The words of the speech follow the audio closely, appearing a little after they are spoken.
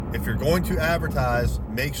if you're going to advertise,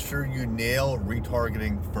 make sure you nail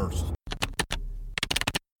retargeting first.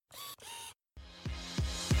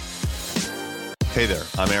 Hey there,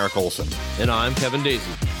 I'm Eric Olson. And I'm Kevin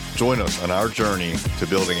Daisy. Join us on our journey to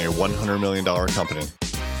building a $100 million company.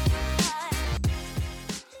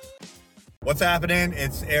 What's happening?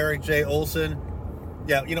 It's Eric J. Olson.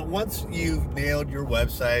 Yeah, once you've nailed your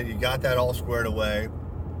website, you got that all squared away,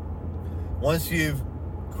 once you've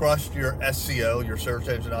crushed your SEO, your search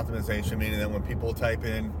engine optimization, meaning that when people type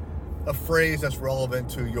in a phrase that's relevant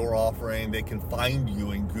to your offering, they can find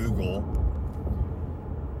you in Google.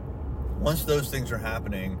 Once those things are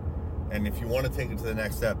happening, and if you want to take it to the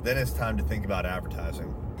next step, then it's time to think about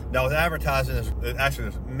advertising. Now, with advertising,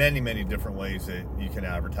 there's many, many different ways that you can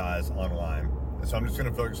advertise online. And so I'm just going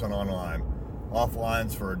to focus on online.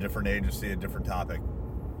 Offline's for a different agency, a different topic.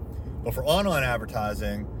 But for online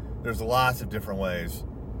advertising, there's lots of different ways.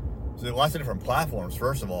 So there are lots of different platforms,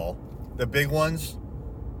 first of all. The big ones,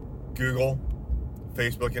 Google,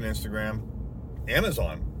 Facebook and Instagram,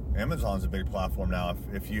 Amazon. Amazon's a big platform now.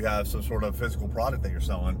 If you have some sort of physical product that you're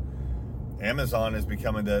selling, Amazon is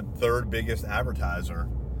becoming the third biggest advertiser.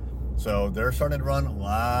 So they're starting to run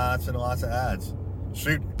lots and lots of ads.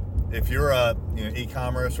 Shoot, if you're a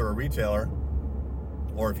e-commerce or a retailer,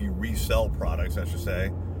 or if you resell products, I should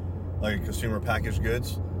say, like consumer packaged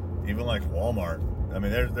goods, even like Walmart. I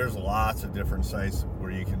mean, there's lots of different sites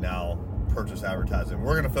where you can now purchase advertising.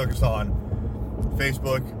 We're going to focus on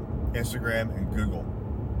Facebook, Instagram, and Google.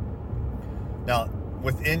 Now,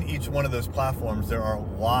 within each one of those platforms, there are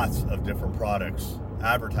lots of different products,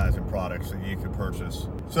 advertising products that you can purchase.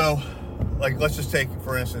 So, let's just take,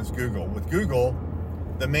 for instance, Google. With Google,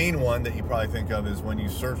 the main one that you probably think of is when you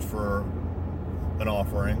search for an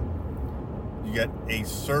offering, you get a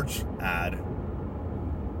search ad.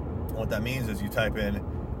 What that means is you type in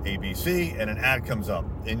ABC and an ad comes up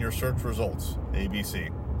in your search results, ABC.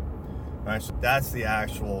 All right, so that's the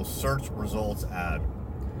actual search results ad.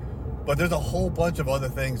 But there's a whole bunch of other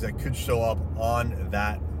things that could show up on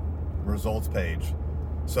that results page.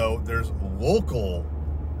 So there's local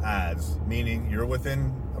ads, meaning you're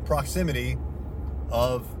within a proximity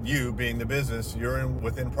of you being the business,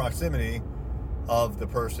 within proximity of the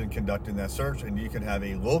person conducting that search, and you can have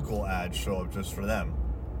a local ad show up just for them.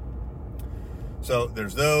 So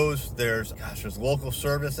there's those, there's local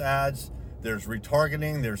service ads, there's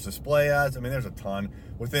retargeting, there's display ads. I mean, there's a ton.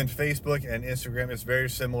 Within Facebook and Instagram, it's very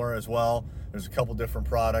similar as well. There's a couple different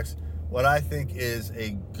products. What I think is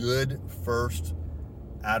a good first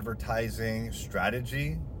advertising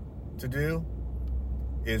strategy to do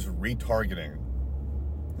is retargeting.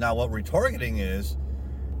 Now, what retargeting is,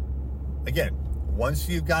 again, once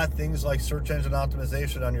you've got things like search engine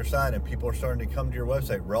optimization on your site and people are starting to come to your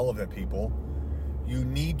website, relevant people, you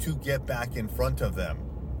need to get back in front of them,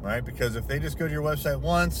 right? Because if they just go to your website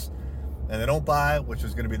once and they don't buy, which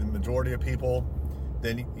is going to be the majority of people,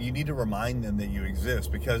 then you need to remind them that you exist,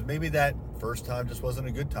 because maybe that first time just wasn't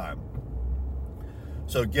a good time.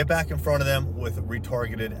 So get back in front of them with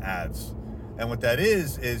retargeted ads. And what that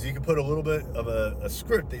is you can put a little bit of a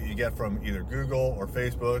script that you get from either Google or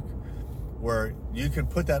Facebook, where you can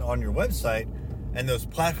put that on your website, and those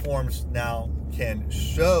platforms now can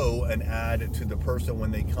show an ad to the person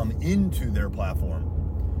when they come into their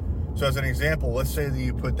platform. So as an example, let's say that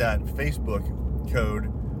you put that Facebook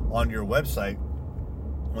code on your website.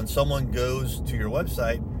 When someone goes to your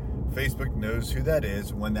website, Facebook knows who that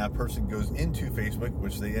is. When that person goes into Facebook,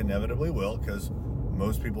 which they inevitably will, because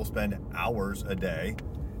most people spend hours a day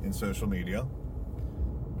in social media,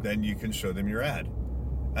 then you can show them your ad.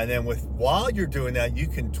 And then while you're doing that, you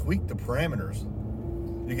can tweak the parameters.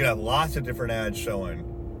 You can have lots of different ads showing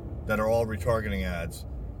that are all retargeting ads.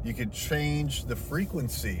 You can change the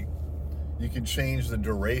frequency. You can change the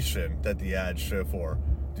duration that the ads show for.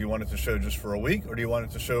 Do you want it to show just for a week, or do you want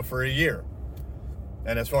it to show for a year?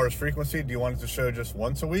 And as far as frequency, do you want it to show just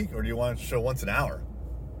once a week, or do you want it to show once an hour?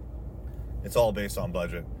 It's all based on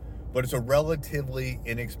budget. But it's a relatively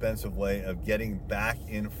inexpensive way of getting back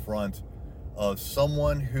in front of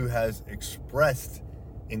someone who has expressed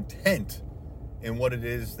intent in what it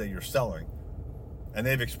is that you're selling. And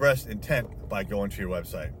they've expressed intent by going to your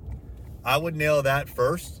website. I would nail that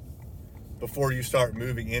first before you start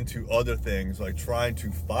moving into other things, like trying to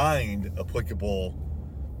find applicable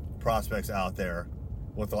prospects out there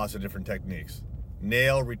with lots of different techniques.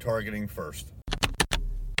 Nail retargeting first.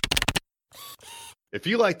 If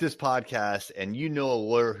you like this podcast and you know a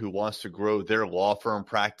lawyer who wants to grow their law firm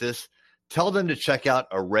practice, tell them to check out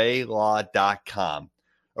ArrayLaw.com.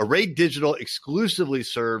 Array Digital exclusively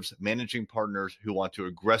serves managing partners who want to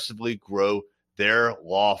aggressively grow their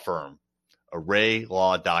law firm.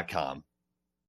 ArrayLaw.com.